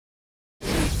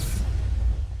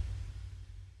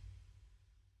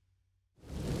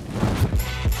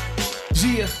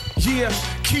Yeah, yeah,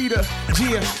 Kida,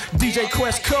 yeah, DJ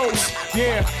Qwesscoast,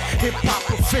 yeah, hip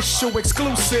hop official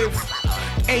exclusive,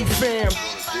 A-Fam,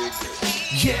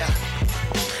 yeah,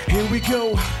 here we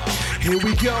go,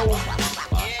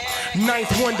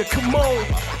 Ninth Wonder, come on,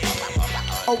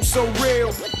 oh so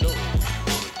real,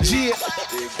 yeah.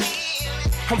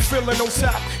 I'm feeling on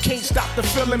top, can't stop the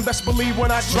feeling. Best believe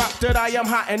when I drop that I am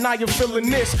hot and I am feeling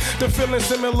this. The feeling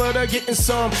similar to getting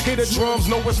some. Hit the drums,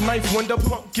 know it's Ninth Wonder.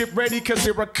 Pump, get ready, cause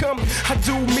here I come. I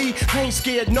do me, I ain't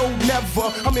scared, no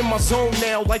never. I'm in my zone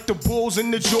now, like the Bulls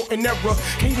in the Jordan era.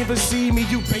 Can't even see me,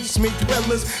 you basement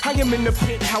dwellers. I am in the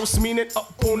penthouse, meaning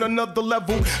up on another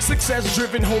level. Success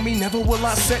driven, homie, never will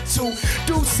I set to.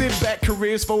 Dude, sit back,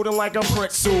 careers folding like a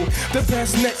pretzel. The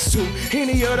best next to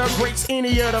any of the greats,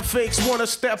 any of the fakes. Wanna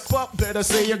step up, better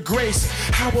say a grace.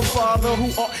 Our Father who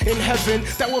art in heaven,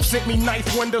 that will sent me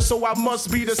Ninth Wonder, so I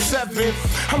must be the seventh.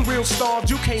 I'm real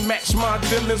starved, you can't match my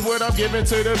feelings. What I'm giving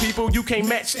to the people, you can't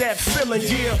match that feeling.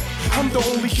 Yeah, I'm the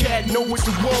only cat, know what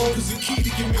you want.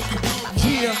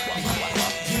 Yeah,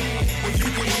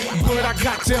 but I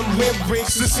got them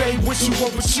lyrics to say what you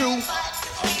want with you.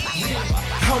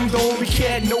 I'm the only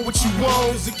cat, know what you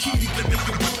want.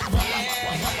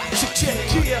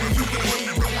 Check, yeah.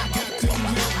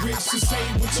 To say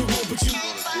what you want, but you.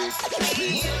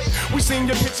 We seen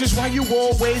your pictures while you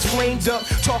always flamed up,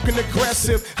 talking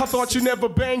aggressive. I thought you never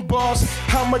banged boss.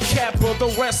 I'm a capper,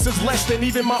 the rest is less than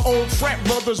even my own frat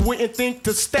brothers wouldn't think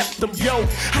to step them. Yo,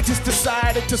 I just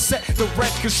decided to set the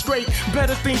record straight.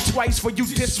 Better think twice for you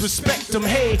disrespect them.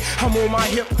 Hey, I'm on my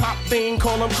hip hop thing,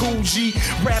 call him Cool G.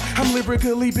 Rap, I'm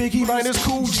lyrically Biggie minus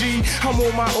Cool G. I'm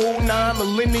on my old 9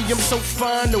 millennium, so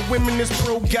fine. The women is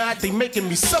pro God, they making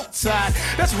me so tired.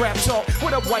 That's rap talk.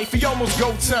 What up, wifey? Almost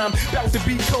go time. About to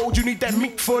be cold, you need that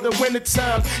meat for the winter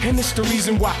time. And it's the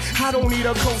reason why I don't need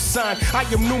a cosign. I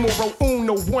am numero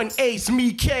uno, one ace,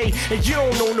 me K. And you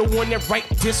don't know the one that write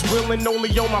this real and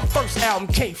only on my first album.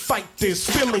 Can't fight this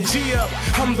feeling. Yeah,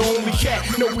 I'm the only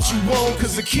cat, know what you want,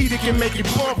 cause the Kida can make it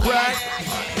bump, right?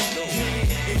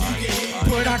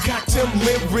 But I got them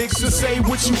lyrics to say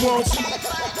what you want.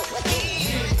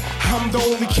 I'm the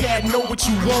only cat, know what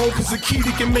you want, cause the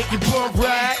Kida can make it bump,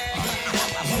 right?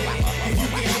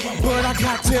 But I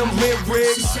got them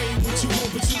lyrics.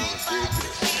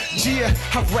 Yeah,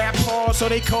 I rap hard, so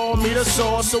they call me the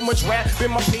source. So much rap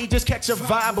in my pages, catch a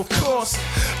vibe, of course.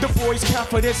 The boy's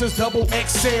confidence is double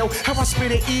XL. How I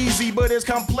spit it easy, but it's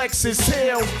complex as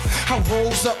hell. I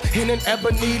rolls up in an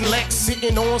ebony Lex,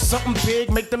 sitting on something big,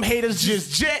 make them haters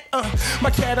just jet. My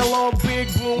catalog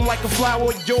big, bloom like a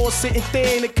flower. Yours sitting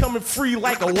thin and coming free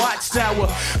like a watchtower.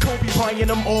 Kobe buying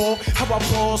them all, how I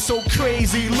ball so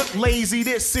crazy. Look lazy,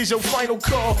 this is your final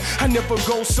call. I never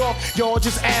go soft, y'all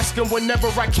just ask them. Whenever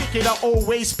I kick it, I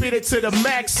always spit it to the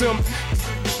maximum.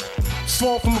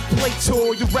 Fall from a plate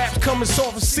tour, your rap's coming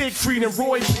soft as Siegfried and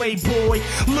Roy Playboy.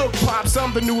 Look, Pops,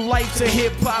 I'm the new life to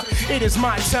hip-hop. It is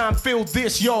my time, feel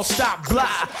this, y'all stop,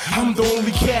 blah. I'm the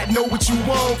only cat, know what you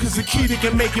want, cause the Kida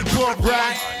can make it bump,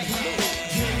 right?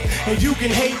 And you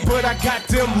can hate, but I got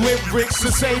them lyrics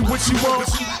to say what you want.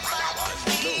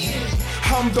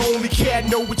 I'm the only cat,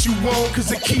 know what you want, cause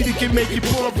the Kida can make it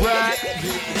bump, right?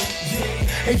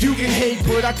 And you can hate,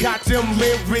 but I got them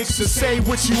lyrics to say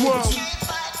what you want.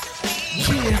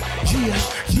 Yeah, yeah,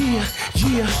 yeah,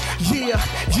 yeah, yeah,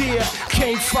 yeah.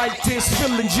 Can't fight this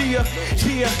feeling, yeah,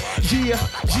 yeah, yeah,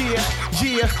 yeah,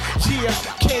 yeah, yeah.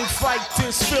 Can't fight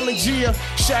this feeling, yeah.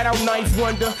 Shout out Ninth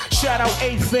Wonder, shout out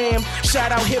A-Fam,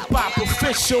 shout out Hip Hop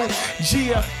Official,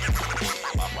 yeah.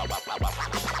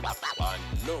 I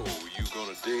know you're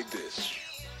gonna dig this.